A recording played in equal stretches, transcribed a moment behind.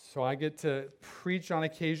So I get to preach on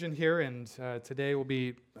occasion here, and today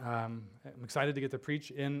I'm excited to get to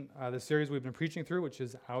preach in the series we've been preaching through, which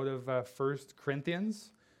is out of 1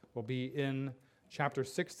 Corinthians. We'll be in chapter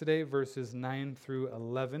 6 today, verses 9 through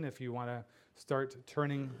 11, if you want to start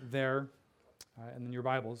turning there in your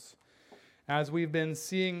Bibles. As we've been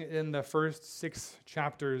seeing in the first 6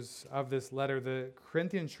 chapters of this letter, the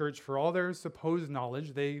Corinthian church, for all their supposed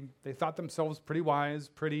knowledge, they thought themselves pretty wise,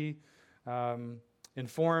 pretty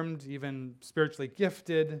informed, even spiritually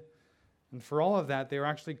gifted. And for all of that, they were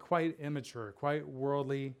actually quite immature, quite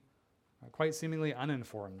worldly, quite seemingly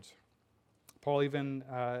uninformed. Paul even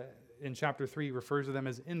in chapter 3 refers to them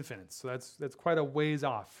as infants. So that's quite a ways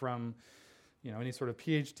off from any sort of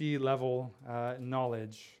PhD level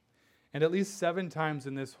knowledge. And at least 7 times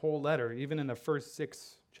in this whole letter, even in the first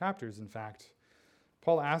 6 chapters, in fact,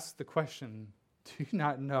 Paul asks the question, do you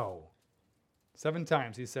not know? 7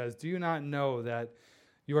 times he says, do you not know that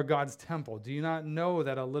you are God's temple? Do you not know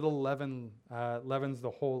that a little leaven leavens the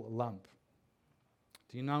whole lump?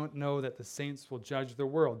 Do you not know that the saints will judge the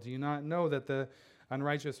world? Do you not know that the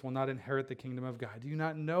unrighteous will not inherit the kingdom of God? Do you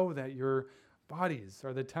not know that your bodies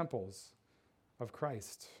are the temples of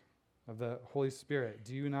Christ, of the Holy Spirit?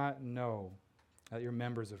 Do you not know that you're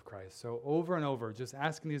members of Christ? So over and over, just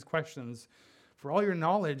asking these questions, for all your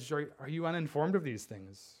knowledge, are you uninformed of these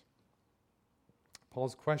things?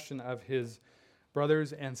 Paul's question of his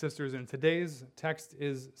brothers and sisters in today's text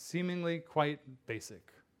is seemingly quite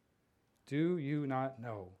basic. Do you not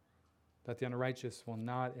know that the unrighteous will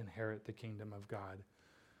not inherit the kingdom of God?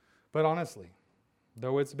 But honestly,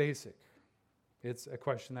 though it's basic, it's a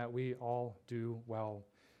question that we all do well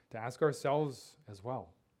to ask ourselves as well.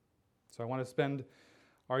 So I want to spend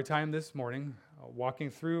our time this morning walking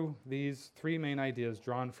through these 3 main ideas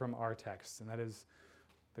drawn from our text, and that is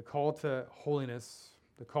the call to holiness,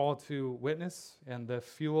 the call to witness, and the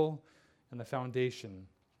fuel and the foundation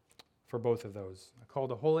for both of those. A call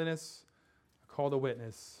to holiness, a call to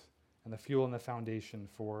witness, and the fuel and the foundation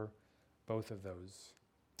for both of those.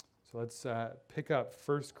 So let's pick up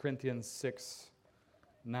 1 Corinthians 6,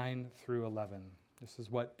 9 through 11. This is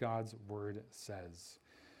what God's word says.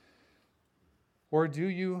 Or do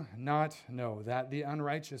you not know that the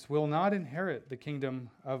unrighteous will not inherit the kingdom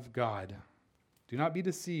of God? Do not be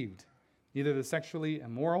deceived. Neither the sexually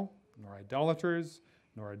immoral, nor idolaters,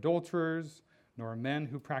 nor adulterers, nor men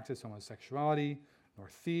who practice homosexuality, nor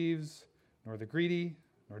thieves, nor the greedy,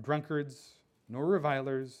 nor drunkards, nor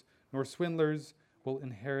revilers, nor swindlers will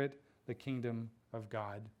inherit the kingdom of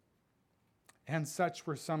God. And such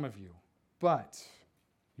were some of you. But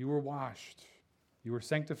you were washed, you were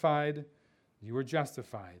sanctified, you were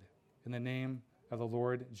justified in the name of the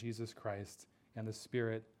Lord Jesus Christ and the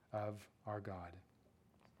Spirit of our God.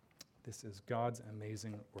 This is God's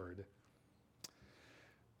amazing word.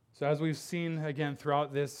 So as we've seen again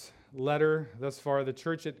throughout this letter thus far, the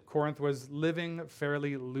church at Corinth was living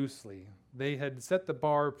fairly loosely. They had set the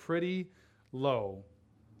bar pretty low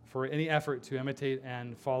for any effort to imitate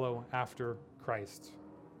and follow after Christ.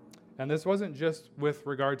 And this wasn't just with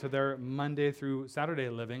regard to their Monday through Saturday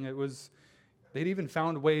living. They'd even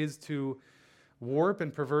found ways to warp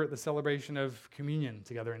and pervert the celebration of communion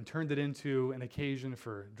together and turned it into an occasion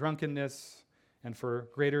for drunkenness and for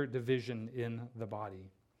greater division in the body.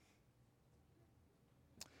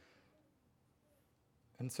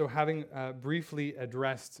 And so having briefly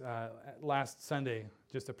addressed last Sunday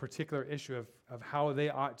just a particular issue of how they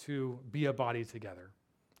ought to be a body together,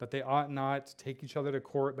 that they ought not take each other to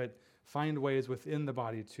court, but find ways within the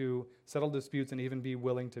body to settle disputes and even be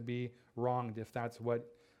willing to be wronged if that's what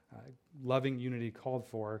loving unity called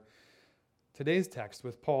for. Today's text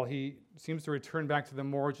with Paul, he seems to return back to the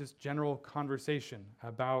more just general conversation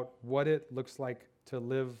about what it looks like to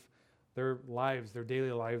live their lives, their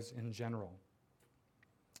daily lives in general,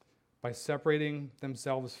 by separating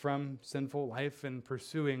themselves from sinful life and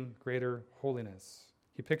pursuing greater holiness.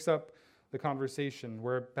 He picks up the conversation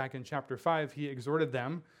where back in chapter 5, he exhorted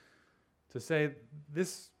them to say,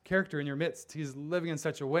 this character in your midst, he's living in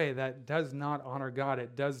such a way that does not honor God.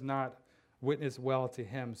 It does not witness well to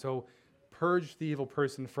him. So purge the evil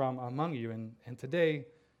person from among you. And today,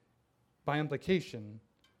 by implication,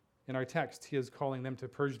 in our text, he is calling them to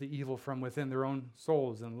purge the evil from within their own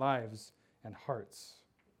souls and lives and hearts.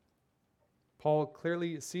 Paul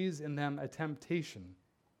clearly sees in them a temptation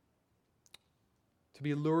to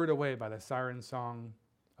be lured away by the siren song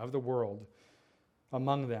of the world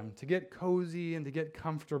among them, to get cozy and to get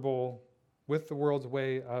comfortable with the world's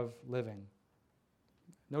way of living.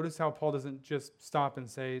 Notice how Paul doesn't just stop and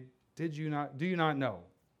say, do you not know?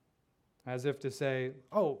 As if to say,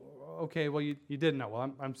 oh, okay, well, you did know.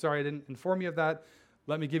 Well, I'm sorry I didn't inform you of that,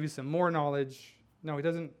 let me give you some more knowledge. No, he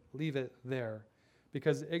doesn't leave it there,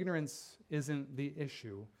 because ignorance isn't the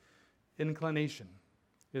issue. Inclination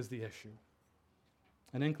is the issue.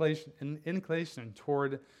 An inclination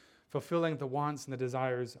toward fulfilling the wants and the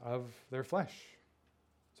desires of their flesh.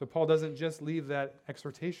 So Paul doesn't just leave that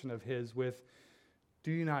exhortation of his with,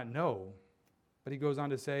 do you not know? But he goes on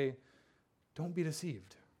to say, don't be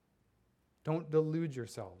deceived. Don't delude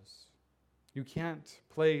yourselves. You can't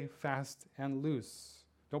play fast and loose.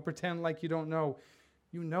 Don't pretend like you don't know.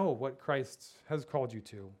 You know what Christ has called you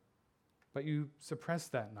to, but you suppress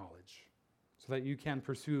that knowledge so that you can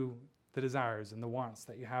pursue the desires and the wants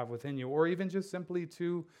that you have within you, or even just simply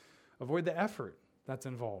to avoid the effort that's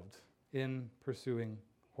involved in pursuing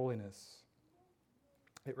holiness.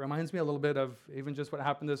 It reminds me a little bit of even just what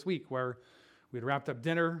happened this week, where we'd wrapped up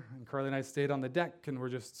dinner and Carly and I stayed on the deck and we're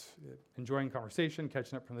just enjoying conversation,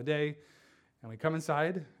 catching up from the day. And we come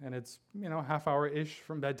inside and it's, half hour-ish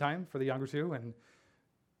from bedtime for the younger two,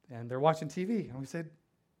 and they're watching TV. And we said,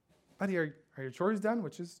 buddy, are your chores done?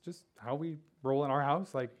 Which is just how we roll in our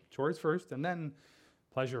house, like chores first and then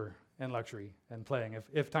pleasure and luxury and playing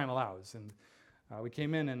if time allows. And we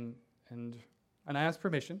came in and I asked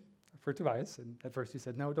permission for Tobias. And at first he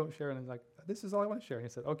said, no, don't share. And I was like, this is all I want to share. And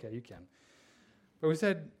he said, okay, you can. But we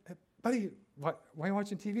said, hey, buddy, why are you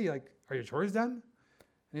watching TV? Like, are your chores done? And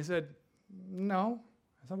he said, no.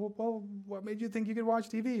 I said, well, what made you think you could watch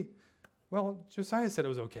TV? Well, Josiah said it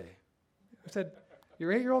was okay. I said,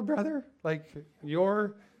 your 8-year-old brother? Like,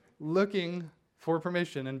 you're looking for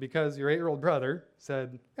permission, and because your 8-year-old brother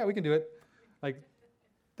said, yeah, we can do it, like,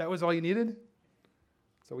 that was all you needed?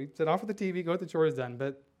 So we said, off with the TV, go with the chores done.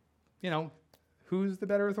 But, who's the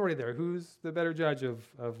better authority there? Who's the better judge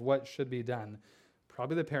of what should be done?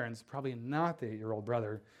 Probably the parents, probably not the 8-year-old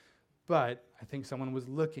brother. But I think someone was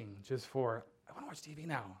looking just for, I want to watch TV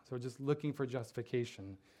now. So just looking for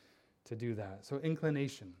justification to do that. So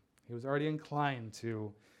inclination. He was already inclined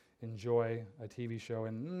to enjoy a TV show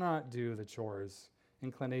and not do the chores.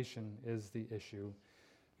 Inclination is the issue,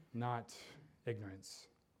 not ignorance.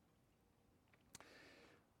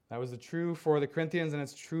 That was true for the Corinthians, and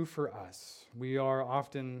it's true for us. We are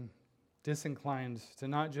often disinclined to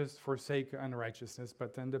not just forsake unrighteousness,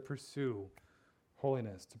 but then to pursue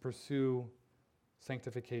holiness, to pursue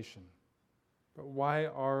sanctification. But why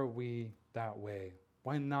are we that way?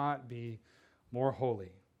 Why not be more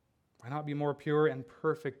holy? Why not be more pure and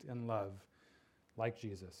perfect in love like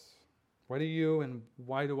Jesus? Why do you and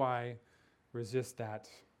why do I resist that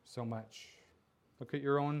so much? Look at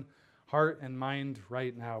your own heart and mind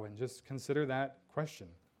right now and just consider that question.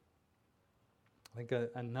 I think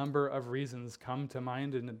a number of reasons come to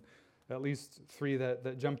mind, and at least 3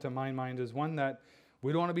 that jump to my mind is one, that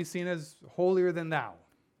we don't want to be seen as holier than thou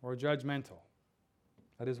or judgmental.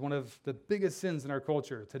 That is one of the biggest sins in our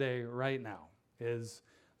culture today, right now, is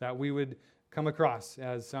that we would come across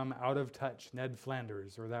as some out-of-touch Ned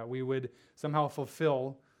Flanders, or that we would somehow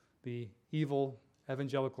fulfill the evil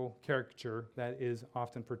evangelical caricature that is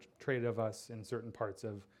often portrayed of us in certain parts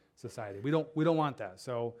of society. We don't want that.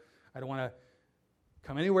 So I don't want to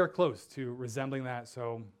come anywhere close to resembling that.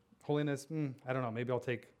 So holiness, I don't know, maybe I'll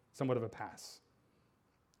take somewhat of a pass.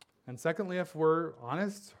 And secondly, if we're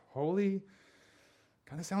honest, holy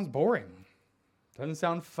kind of sounds boring. Doesn't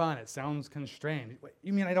sound fun. It sounds constrained. Wait,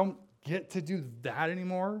 you mean I don't get to do that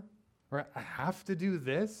anymore? Or I have to do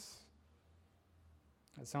this?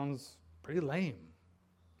 That sounds pretty lame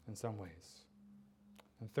in some ways.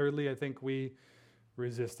 And thirdly, I think we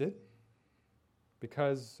resist it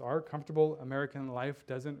because our comfortable American life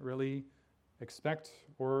doesn't really expect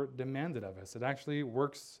or demand it of us. It actually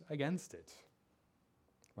works against it.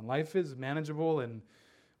 When life is manageable and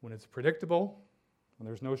when it's predictable, when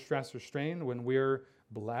there's no stress or strain, when we're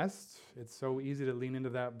blessed, it's so easy to lean into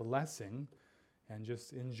that blessing and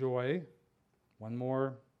just enjoy one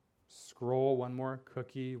more scroll, one more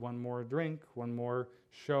cookie, one more drink, one more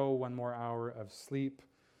show, one more hour of sleep,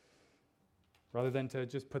 rather than to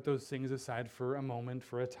just put those things aside for a moment,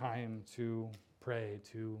 for a time to pray,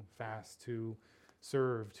 to fast, to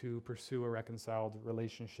serve, to pursue a reconciled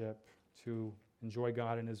relationship, to enjoy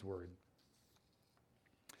God and His Word.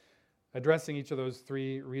 Addressing each of those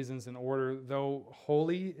 3 reasons in order, though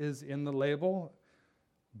holy is in the label,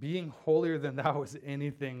 being holier than thou is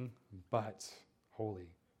anything but holy.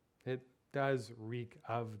 It does reek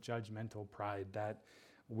of judgmental pride that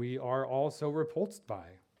we are all so repulsed by.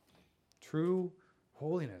 True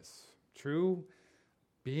holiness, true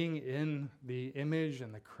being in the image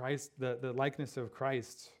and the likeness of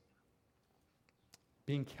Christ,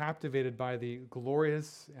 being captivated by the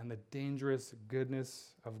glorious and the dangerous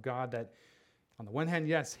goodness of God that, on the one hand,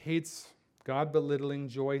 yes, hates God belittling,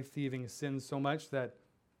 joy thieving sin so much that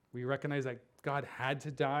we recognize that God had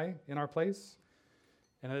to die in our place,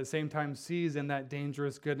 and at the same time sees in that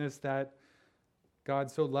dangerous goodness that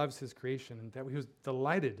God so loves his creation and that he was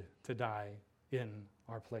delighted to die in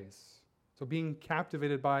our place. So being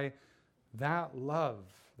captivated by that love,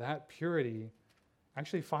 that purity,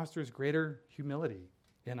 actually fosters greater humility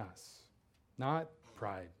in us, not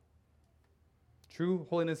pride. True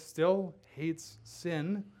holiness still hates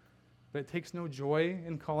sin, but it takes no joy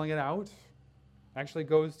in calling it out. Actually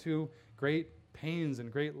goes to great pains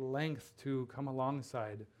and great length to come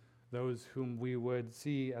alongside those whom we would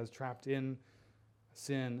see as trapped in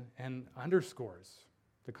sin, and underscores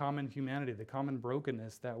the common humanity, the common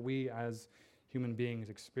brokenness that we as human beings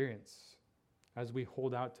experience as we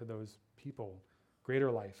hold out to those people. Greater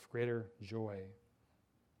life, greater joy.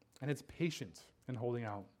 And it's patient in holding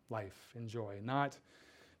out life and joy, not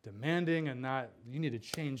demanding and not, you need to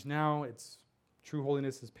change now. It's true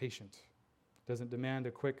holiness is patient. It doesn't demand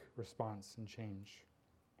a quick response and change.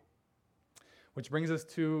 Which brings us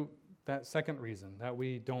to that second reason that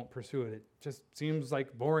we don't pursue it. It just seems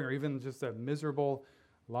like boring or even just a miserable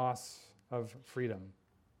loss of freedom.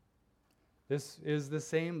 This is the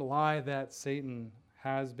same lie that Satan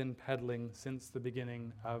has been peddling since the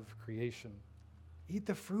beginning of creation. Eat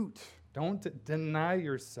the fruit. Don't deny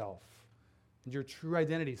yourself and your true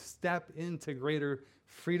identity. Step into greater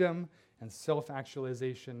freedom and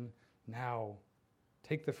self-actualization now.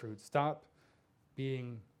 Take the fruit. Stop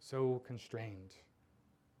being so constrained.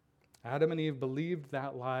 Adam and Eve believed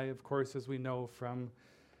that lie, of course, as we know from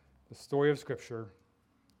the story of Scripture.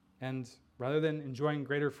 And rather than enjoying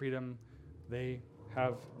greater freedom, they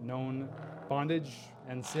have known bondage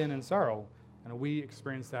and sin and sorrow. And we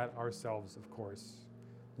experience that ourselves, of course.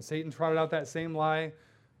 And Satan trotted out that same lie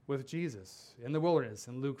with Jesus in the wilderness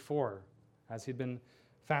in Luke 4, as he'd been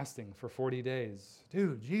fasting for 40 days.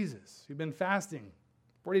 Dude, Jesus, you've been fasting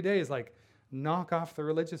 40 days, like knock off the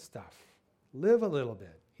religious stuff. Live a little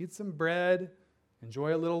bit. Eat some bread.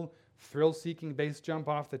 Enjoy a little thrill-seeking base jump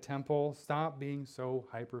off the temple. Stop being so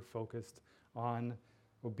hyper-focused on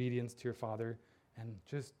obedience to your Father and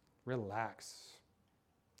just relax.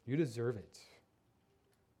 You deserve it.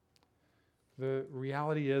 The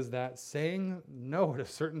reality is that saying no to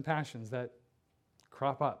certain passions that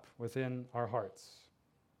crop up within our hearts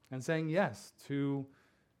and saying yes to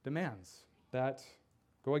demands that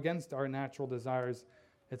go against our natural desires,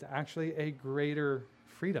 it's actually a greater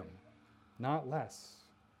freedom, not less.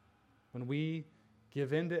 When we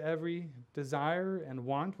give in to every desire and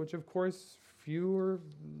want, which of course fewer,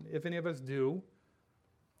 if any of us do,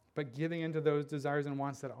 but giving into those desires and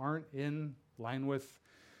wants that aren't in line with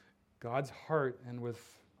God's heart and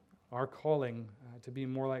with our calling to be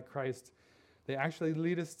more like Christ, they actually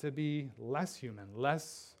lead us to be less human,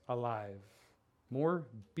 less alive, more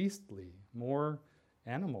beastly, more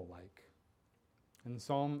animal-like. In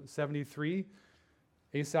Psalm 73,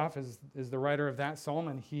 Asaph is the writer of that psalm,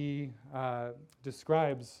 and he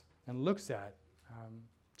describes and looks at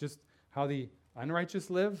just how the unrighteous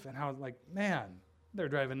live and how, like, man, they're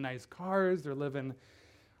driving nice cars, they're living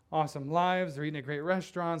awesome lives, they're eating at great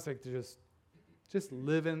restaurants, like they're just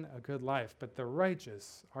living a good life. But the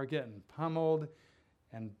righteous are getting pummeled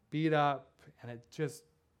and beat up, and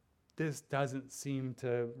this doesn't seem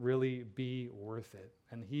to really be worth it.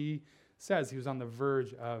 And he says he was on the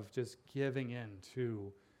verge of just giving in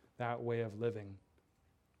to that way of living.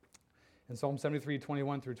 In Psalm 73,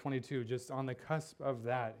 21 through 22, just on the cusp of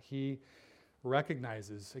that, he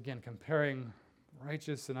recognizes, again, comparing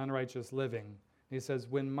righteous and unrighteous living. He says,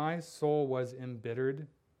 when my soul was embittered,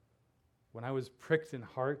 when I was pricked in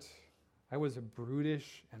heart, I was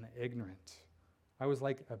brutish and ignorant. I was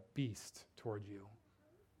like a beast toward you.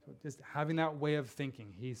 So just having that way of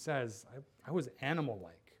thinking, he says, I was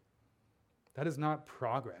animal-like. That is not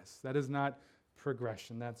progress. That is not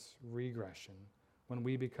progression. That's regression. When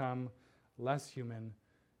we become less human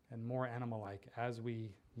and more animal-like as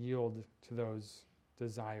we yield to those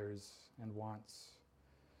desires and wants.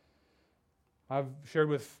 I've shared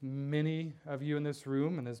with many of you in this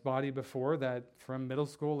room and this body before that from middle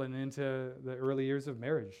school and into the early years of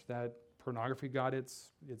marriage, that pornography got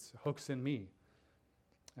its hooks in me.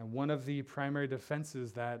 And one of the primary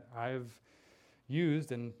defenses that I've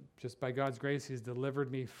used, and just by God's grace, he's delivered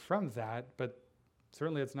me from that, but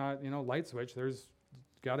certainly it's not, light switch. There's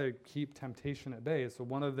got to keep temptation at bay. So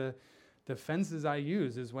one of the defenses I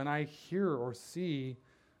use is when I hear or see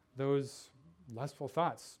those lustful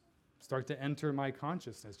thoughts start to enter my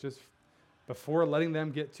consciousness, just before letting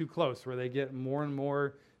them get too close, where they get more and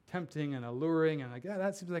more tempting and alluring, and like, yeah,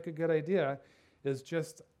 that seems like a good idea, is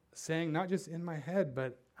just saying, not just in my head,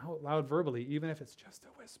 but out loud verbally, even if it's just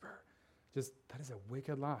a whisper. That is a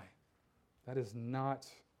wicked lie. That is not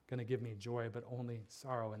going to give me joy, but only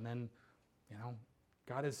sorrow. And then,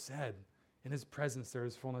 God has said, in his presence there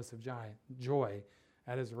is fullness of joy.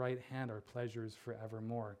 At his right hand are pleasures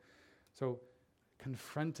forevermore. So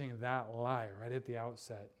confronting that lie right at the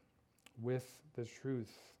outset with the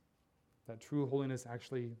truth, that true holiness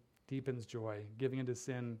actually deepens joy. Giving into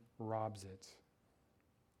sin robs it.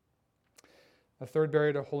 A third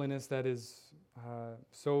barrier to holiness that isn't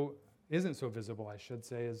so visible, I should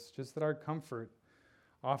say, is just that our comfort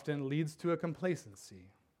often leads to a complacency.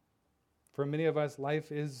 For many of us,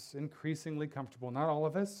 life is increasingly comfortable. Not all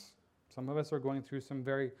of us. Some of us are going through some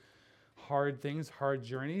very hard things, hard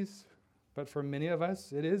journeys. But for many of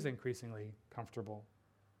us, it is increasingly comfortable.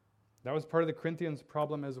 That was part of the Corinthians'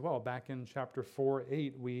 problem as well. Back in chapter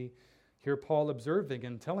 4:8, we hear Paul observing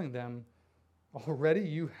and telling them, already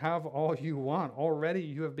you have all you want. Already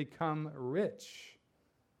you have become rich.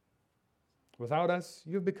 Without us,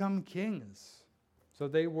 you have become kings. So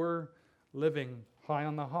they were living high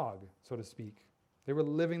on the hog, so to speak. They were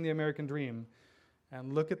living the American dream.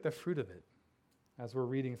 And look at the fruit of it as we're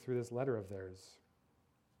reading through this letter of theirs.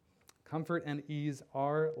 Comfort and ease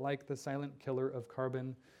are like the silent killer of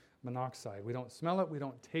carbon monoxide. We don't smell it. We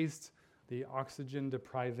don't taste the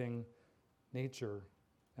oxygen-depriving nature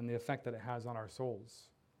and the effect that it has on our souls.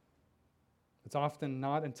 It's often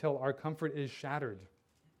not until our comfort is shattered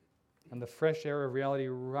and the fresh air of reality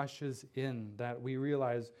rushes in that we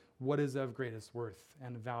realize what is of greatest worth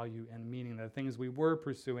and value and meaning. The things we were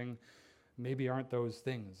pursuing maybe aren't those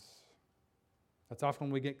things. That's often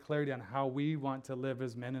when we get clarity on how we want to live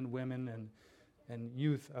as men and women and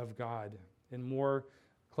youth of God in more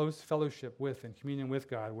close fellowship with and communion with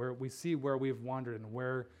God, where we see where we've wandered and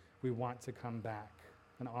where we want to come back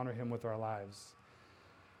and honor him with our lives.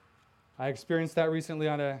 I experienced that recently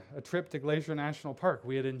on a trip to Glacier National Park.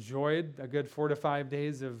 We had enjoyed a good 4 to 5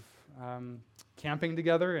 days of camping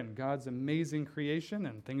together in God's amazing creation,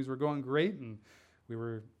 and things were going great, and we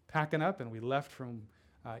were packing up, and we left from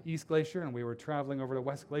East Glacier, and we were traveling over to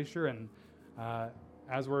West Glacier, and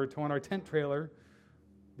as we're towing our tent trailer,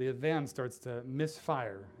 the van starts to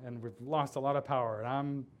misfire, and we've lost a lot of power, and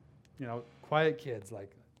I'm, quiet kids,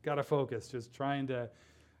 like, gotta focus, just trying to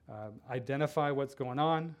identify what's going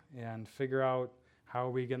on and figure out how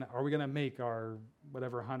are we gonna make our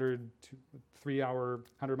whatever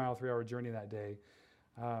 100-mile 3-hour journey that day.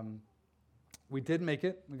 We did make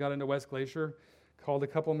it. We got into West Glacier, called a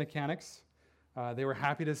couple mechanics. They were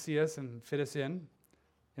happy to see us and fit us in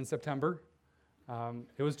September.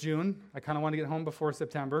 It was June. I kind of wanted to get home before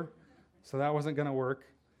September, so that wasn't going to work.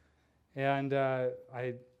 And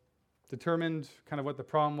I determined kind of what the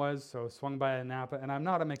problem was, so swung by a Napa. And I'm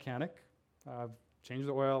not a mechanic. I've changed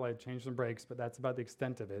the oil, I changed some brakes, but that's about the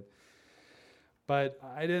extent of it. But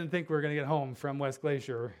I didn't think we were going to get home from West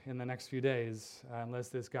Glacier in the next few days unless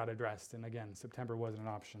this got addressed. And again, September wasn't an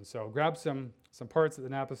option. So grabbed some parts at the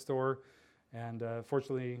Napa store, and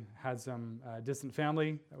fortunately had some distant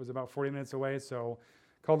family that was about 40 minutes away. So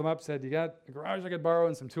called them up, said, you got a garage I could borrow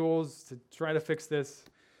and some tools to try to fix this?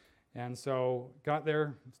 And so got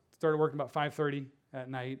there, started working about 5:30 at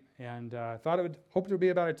night, and hoped it would be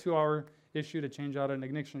about a 2-hour issue to change out an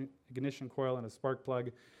ignition coil and a spark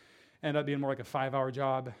plug. Ended up being more like a 5-hour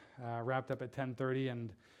job, wrapped up at 10:30,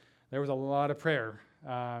 and there was a lot of prayer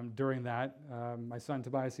during that. My son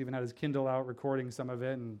Tobias even had his Kindle out recording some of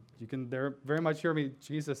it, and you can there very much hear me,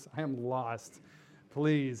 Jesus, I am lost.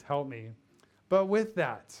 Please help me. But with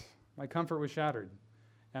that, my comfort was shattered.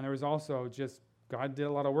 And there was also just, God did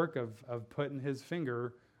a lot of work of putting his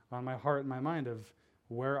finger on my heart and my mind of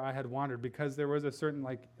where I had wandered, because there was a certain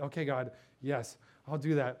okay, God, yes, I'll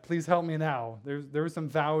do that. Please help me now. There were some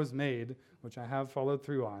vows made, which I have followed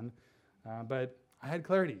through on, but I had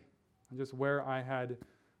clarity on just where I had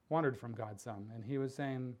wandered from God some. And he was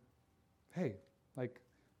saying, hey,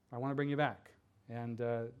 I want to bring you back. And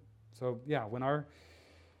when our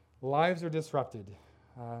lives are disrupted,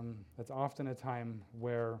 that's often a time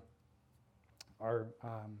where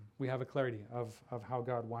we have a clarity of how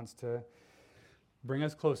God wants to bring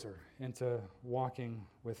us closer into walking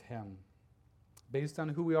with him based on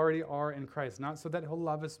who we already are in Christ. Not so that he'll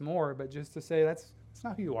love us more, but just to say that's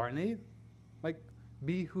not who you are, Nate.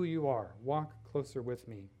 Be who you are. Walk closer with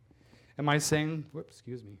me. Am I saying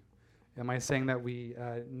that we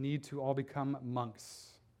need to all become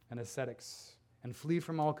monks and ascetics and flee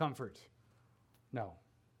from all comfort? No,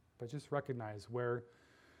 but just recognize where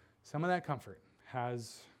some of that comfort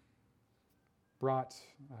has brought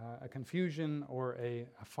a confusion or a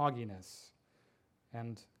fogginess,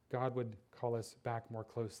 and God would call us back more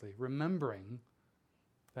closely, remembering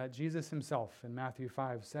that Jesus himself in Matthew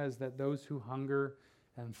 5 says that those who hunger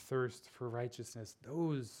and thirst for righteousness,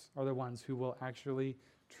 those are the ones who will actually,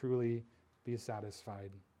 truly be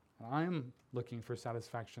satisfied. And I'm looking for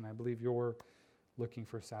satisfaction. I believe you're looking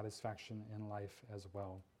for satisfaction in life as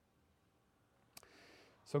well.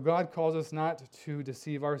 So God calls us not to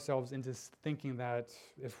deceive ourselves into thinking that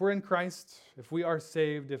if we're in Christ, if we are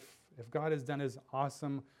saved, if God has done his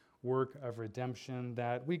awesome work of redemption,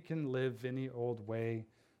 that we can live any old way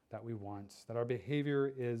that we want, that our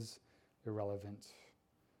behavior is irrelevant.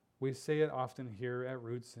 We say it often here at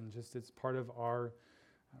Roots, and just it's part of our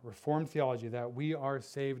Reformed theology that we are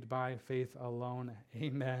saved by faith alone.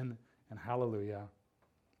 Amen and hallelujah.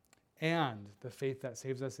 And the faith that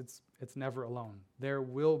saves us, it's never alone. There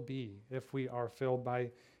will be, if we are filled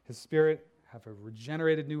by his Spirit, have a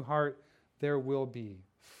regenerated new heart, there will be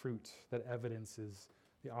fruit that evidences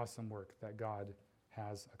the awesome work that God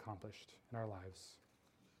has accomplished in our lives.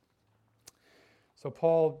 So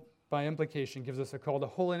Paul, by implication, gives us a call to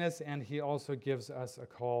holiness, and he also gives us a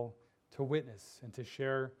call to witness and to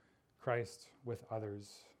share Christ with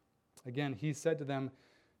others. Again, he said to them,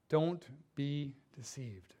 don't be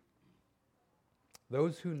deceived.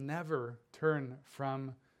 Those who never turn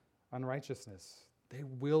from unrighteousness, they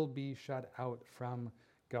will be shut out from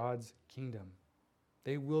God's kingdom.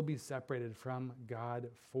 They will be separated from God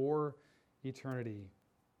for eternity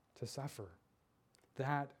to suffer.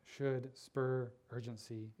 That should spur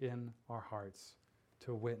urgency in our hearts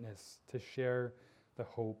to witness, to share the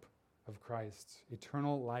hope of Christ.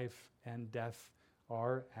 Eternal life and death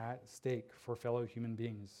are at stake for fellow human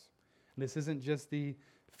beings. And this isn't just the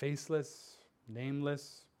faceless,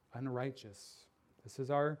 nameless, unrighteous. This is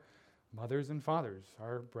our mothers and fathers,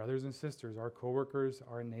 our brothers and sisters, our coworkers,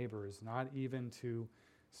 our neighbors, not even to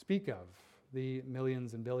speak of the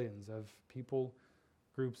millions and billions of people,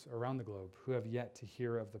 groups around the globe who have yet to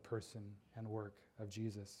hear of the person and work of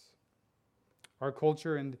Jesus. Our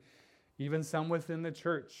culture and even some within the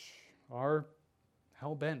church are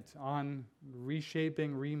hell-bent on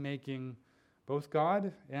reshaping, remaking both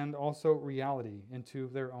God and also reality into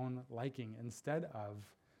their own liking instead of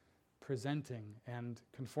presenting and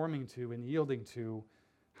conforming to and yielding to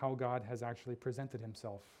how God has actually presented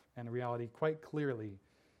himself and reality quite clearly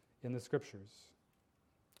in the scriptures.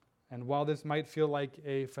 And while this might feel like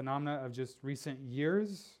a phenomena of just recent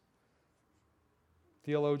years,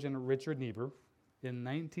 theologian Richard Niebuhr in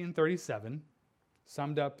 1937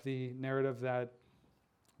 summed up the narrative that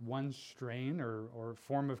one strain or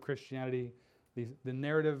form of Christianity, the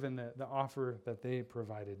narrative and the offer that they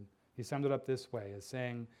provided. He summed it up this way as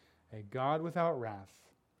saying, a God without wrath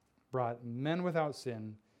brought men without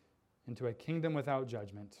sin into a kingdom without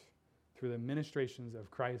judgment through the ministrations of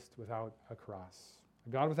Christ without a cross. A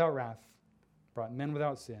God without wrath brought men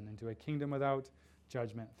without sin into a kingdom without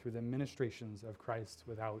judgment through the ministrations of Christ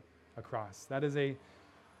without a cross. That is a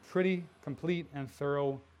pretty complete and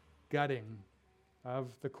thorough gutting of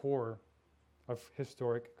the core of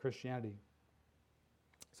historic Christianity.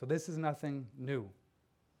 So this is nothing new.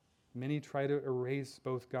 Many try to erase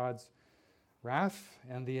both God's wrath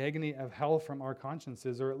and the agony of hell from our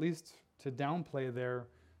consciences, or at least to downplay their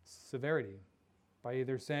severity by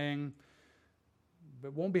either saying,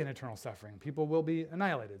 it won't be an eternal suffering. People will be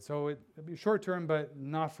annihilated. So it'll be short term, but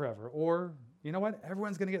not forever. Or, you know what?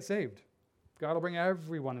 Everyone's going to get saved. God will bring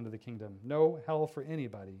everyone into the kingdom. No hell for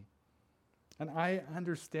anybody. And I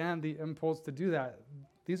understand the impulse to do that.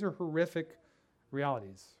 These are horrific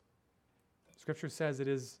realities. Scripture says it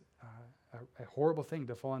is a horrible thing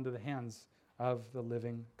to fall into the hands of the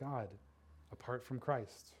living God apart from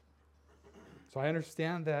Christ. So I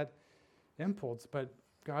understand that impulse, but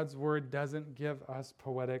God's word doesn't give us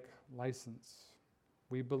poetic license.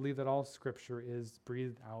 We believe that all Scripture is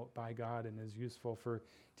breathed out by God and is useful for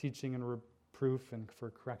teaching and reproof and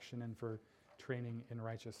for correction and for training in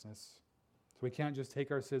righteousness. So we can't just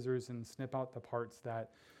take our scissors and snip out the parts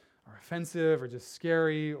that are offensive or just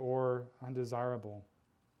scary or undesirable.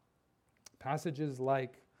 Passages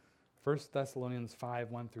like 1 Thessalonians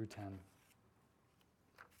 5, 1 through 10. I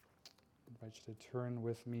invite you to turn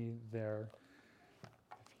with me there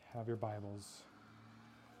if you have your Bibles.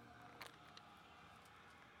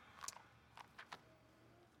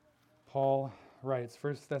 Paul writes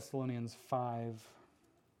 1 Thessalonians 5,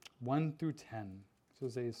 1 through 10.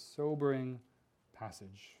 This is a sobering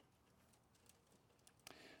passage.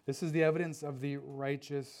 This is the evidence of the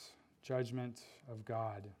righteous judgment of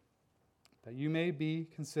God, that you may be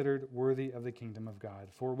considered worthy of the kingdom of God,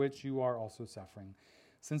 for which you are also suffering.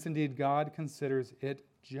 Since indeed God considers it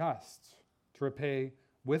just to repay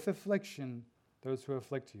with affliction those who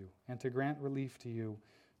afflict you, and to grant relief to you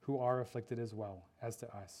who are afflicted as well as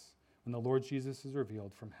to us, when the Lord Jesus is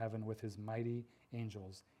revealed from heaven with his mighty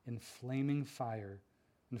angels in flaming fire,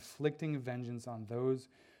 inflicting vengeance on those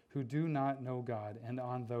who do not know God and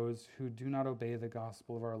on those who do not obey the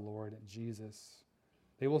gospel of our Lord Jesus.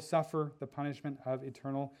 They will suffer the punishment of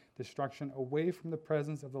eternal destruction away from the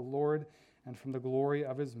presence of the Lord and from the glory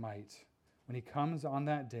of his might, when he comes on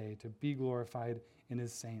that day to be glorified in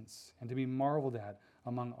his saints and to be marveled at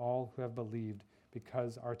among all who have believed,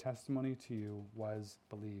 because our testimony to you was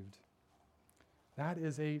believed. That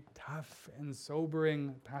is a tough and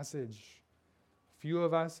sobering passage. Few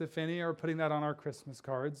of us, if any, are putting that on our Christmas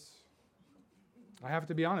cards. I have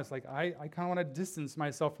to be honest, I kind of want to distance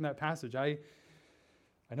myself from that passage. I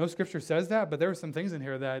know Scripture says that, but there are some things in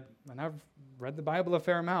here that, and I've read the Bible a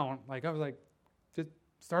fair amount, I was like, just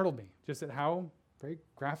startled me, just at how very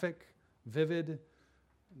graphic, vivid,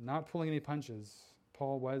 not pulling any punches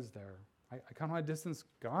Paul was there. I kind of want to distance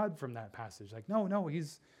God from that passage. No,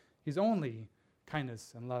 he's only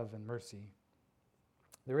kindness and love and mercy.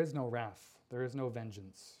 There is no wrath. There is no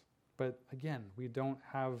vengeance. But again, we don't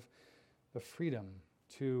have the freedom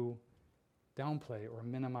to downplay or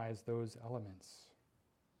minimize those elements.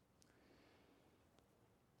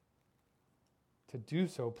 To do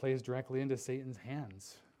so plays directly into Satan's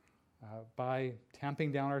hands by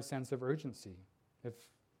tamping down our sense of urgency.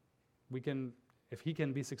 If he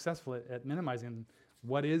can be successful at minimizing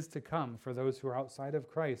what is to come for those who are outside of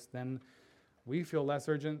Christ, then we feel less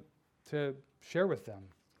urgent to share with them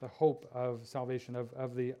the hope of salvation,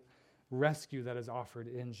 of the rescue that is offered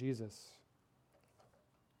in Jesus.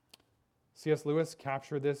 C.S. Lewis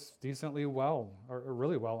captured this decently well, or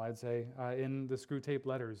really well, I'd say, in the Screwtape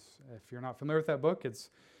Letters. If you're not familiar with that book, it's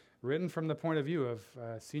written from the point of view of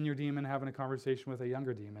a senior demon having a conversation with a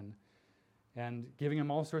younger demon and giving him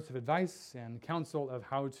all sorts of advice and counsel of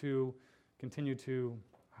how to continue to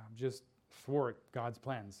just thwart God's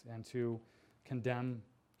plans and to condemn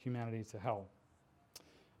humanity to hell.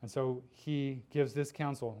 And so he gives this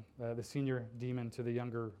counsel, the senior demon, to the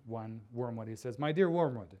younger one, Wormwood. He says, "My dear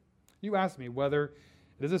Wormwood, you ask me whether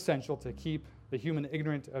it is essential to keep the human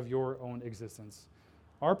ignorant of your own existence.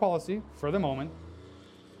 Our policy, for the moment,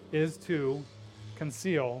 is to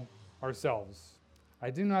conceal ourselves. I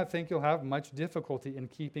do not think you'll have much difficulty in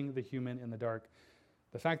keeping the human in the dark.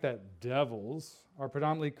 The fact that devils are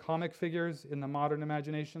predominantly comic figures in the modern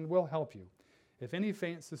imagination will help you. If any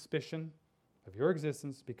faint suspicion of your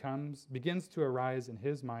existence begins to arise in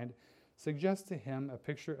his mind, suggest to him a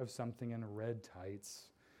picture of something in red tights,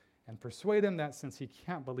 and persuade him that since he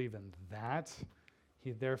can't believe in that,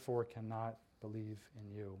 he therefore cannot believe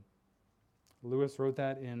in you." Lewis wrote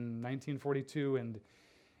that in 1942, and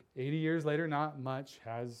 80 years later, not much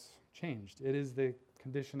has changed. It is the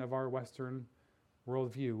condition of our Western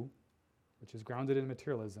worldview, which is grounded in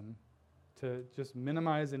materialism, to just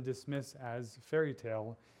minimize and dismiss as fairy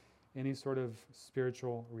tale any sort of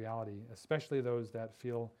spiritual reality, especially those that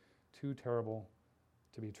feel too terrible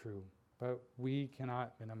to be true. But we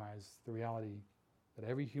cannot minimize the reality that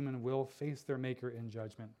every human will face their Maker in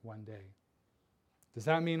judgment one day. Does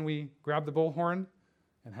that mean we grab the bullhorn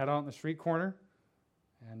and head out in the street corner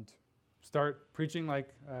and start preaching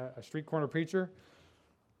like a street corner preacher?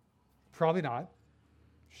 Probably not.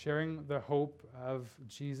 Sharing the hope of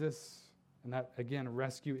Jesus, and that, again,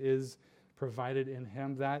 rescue is provided in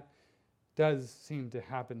him, that does seem to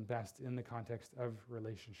happen best in the context of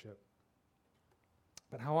relationship.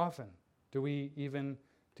 But how often do we even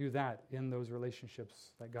do that in those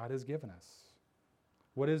relationships that God has given us?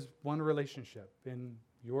 What is one relationship in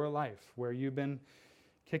your life where you've been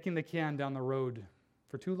kicking the can down the road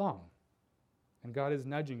for too long, and God is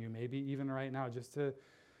nudging you, maybe even right now, just to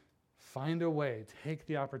find a way, take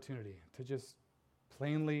the opportunity to just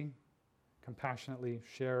plainly, compassionately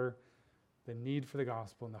share the need for the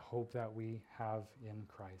gospel and the hope that we have in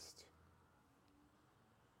Christ?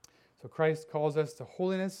 So Christ calls us to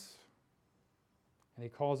holiness, and he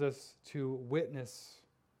calls us to witness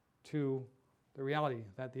to the reality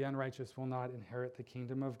that the unrighteous will not inherit the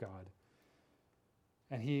kingdom of God.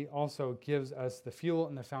 And he also gives us the fuel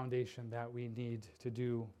and the foundation that we need to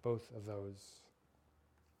do both of those.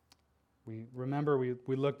 We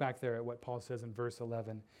look back there at what Paul says in verse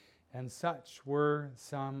 11, "And such were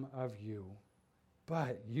some of you,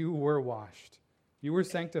 but you were washed, you were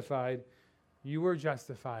sanctified, you were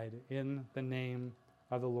justified in the name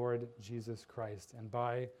of the Lord Jesus Christ and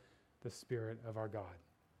by the Spirit of our God."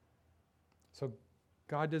 So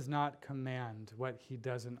God does not command what he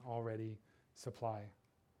doesn't already supply.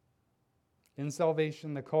 In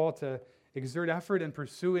salvation, the call to exert effort in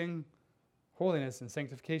pursuing holiness and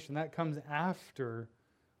sanctification, that comes after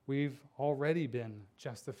We've already been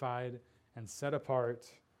justified and set apart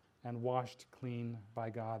and washed clean by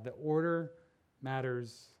God. The order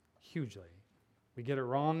matters hugely. We get it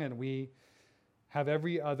wrong and we have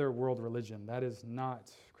every other world religion. That is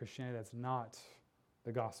not Christianity. That's not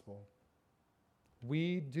the gospel.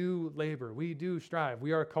 We do labor. We do strive.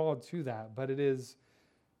 We are called to that, but it is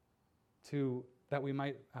to that we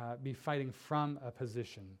might be fighting from a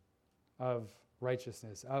position of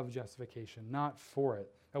righteousness, of justification, not for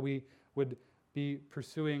it. That we would be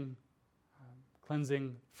pursuing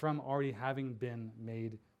cleansing from already having been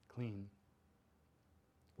made clean.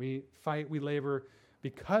 We fight, we labor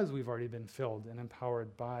because we've already been filled and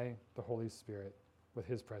empowered by the Holy Spirit with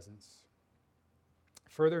his presence.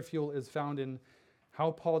 Further fuel is found in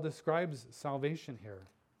how Paul describes salvation here.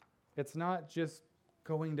 It's not just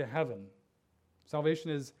going to heaven. Salvation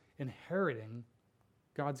is inheriting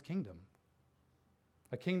God's kingdom.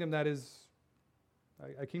 A kingdom that is,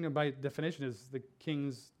 a kingdom by definition is the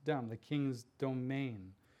kingdom, the king's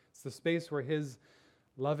domain. It's the space where his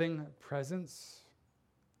loving presence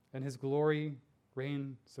and his glory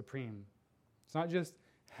reign supreme. It's not just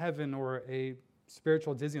heaven or a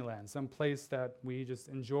spiritual Disneyland, some place that we just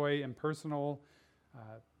enjoy in personal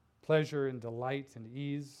pleasure and delight and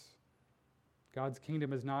ease. God's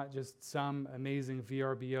kingdom is not just some amazing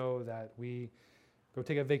VRBO that we go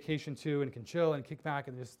take a vacation to and can chill and kick back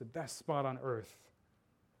and just the best spot on earth.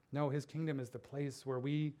 No, his kingdom is the place where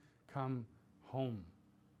we come home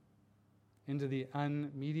into the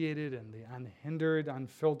unmediated and the unhindered,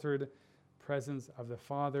 unfiltered presence of the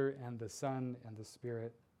Father and the Son and the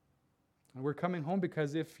Spirit. And we're coming home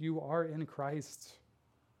because if you are in Christ,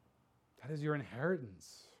 that is your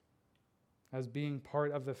inheritance as being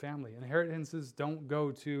part of the family. Inheritances don't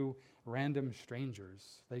go to random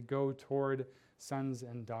strangers. They go toward sons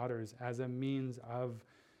and daughters as a means of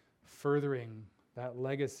furthering that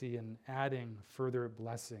legacy and adding further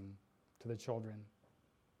blessing to the children.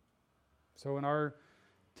 So in our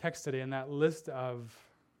text today, in that list of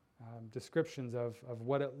descriptions of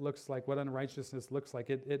what it looks like, what unrighteousness looks like,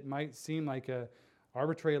 it might seem like an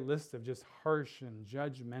arbitrary list of just harsh and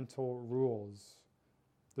judgmental rules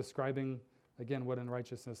describing, again, what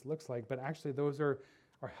unrighteousness looks like. But actually, those are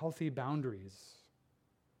healthy boundaries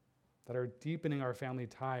that are deepening our family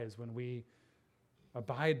ties when we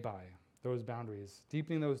abide by those boundaries,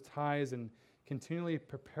 deepening those ties and continually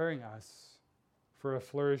preparing us for a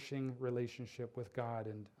flourishing relationship with God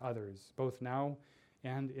and others, both now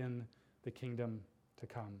and in the kingdom to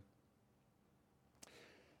come.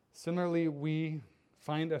 Similarly, we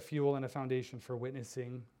find a fuel and a foundation for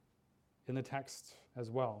witnessing in the text as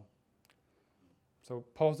well. So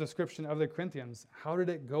Paul's description of the Corinthians, how did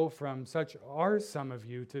it go from such are some of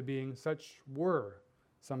you to being such were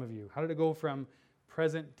some of you? How did it go from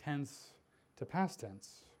present tense to past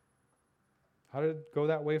tense? How did it go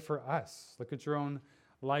that way for us? Look at your own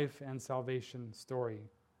life and salvation story.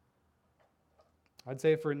 I'd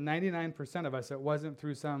say for 99% of us, it wasn't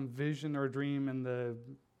through some vision or dream in the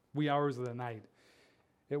wee hours of the night.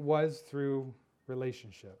 It was through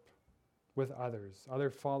relationship with others, other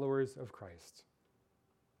followers of Christ.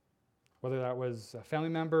 Whether that was a family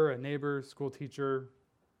member, a neighbor, school teacher,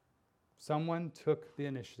 someone took the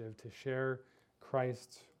initiative to share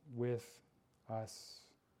Christ with us,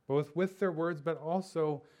 both with their words, but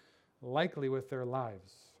also likely with their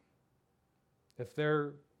lives. If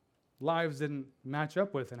their lives didn't match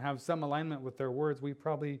up with and have some alignment with their words, we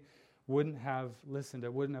probably wouldn't have listened.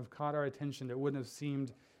 It wouldn't have caught our attention. It wouldn't have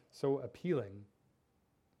seemed so appealing.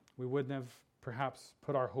 We wouldn't have perhaps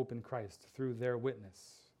put our hope in Christ through their witness.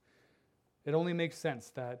 It only makes sense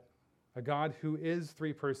that a God who is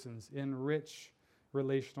three persons in rich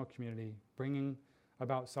relational community, bringing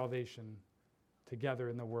about salvation together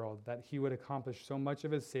in the world, that he would accomplish so much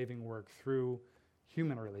of his saving work through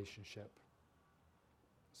human relationship.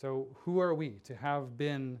 So who are we to have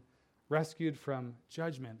been rescued from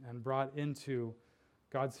judgment and brought into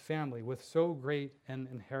God's family with so great an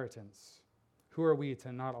inheritance? Who are we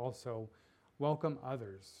to not also welcome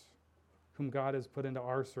others whom God has put into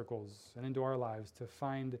our circles and into our lives to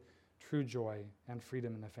find true joy and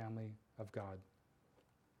freedom in the family of God?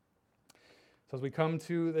 So as we come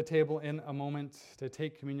to the table in a moment to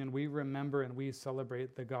take communion, we remember and we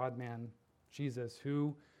celebrate the God-man, Jesus,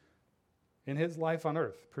 who in his life on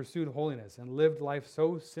earth pursued holiness and lived life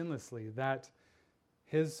so sinlessly that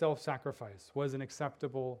his self-sacrifice was an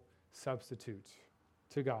acceptable substitute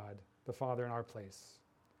to God, the Father, in our place.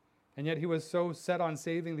 And yet he was so set on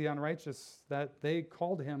saving the unrighteous that they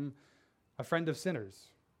called him a friend of sinners.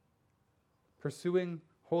 Pursuing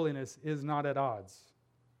holiness is not at odds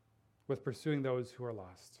with pursuing those who are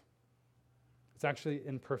lost. It's actually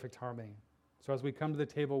in perfect harmony. So as we come to the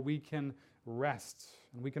table, we can rest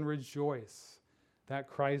and we can rejoice that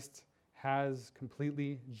Christ has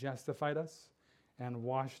completely justified us and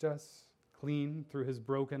washed us clean through his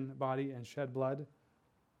broken body and shed blood.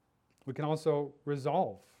 We can also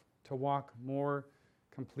resolve to walk more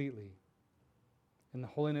completely in the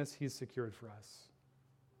holiness he's secured for us,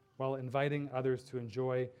 while inviting others to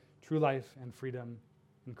enjoy true life and freedom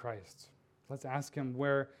in Christ. Let's ask him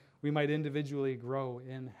where we might individually grow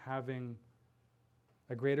in having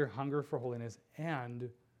a greater hunger for holiness and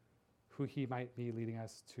who he might be leading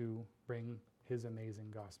us to bring his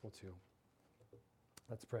amazing gospel to.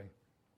 Let's pray.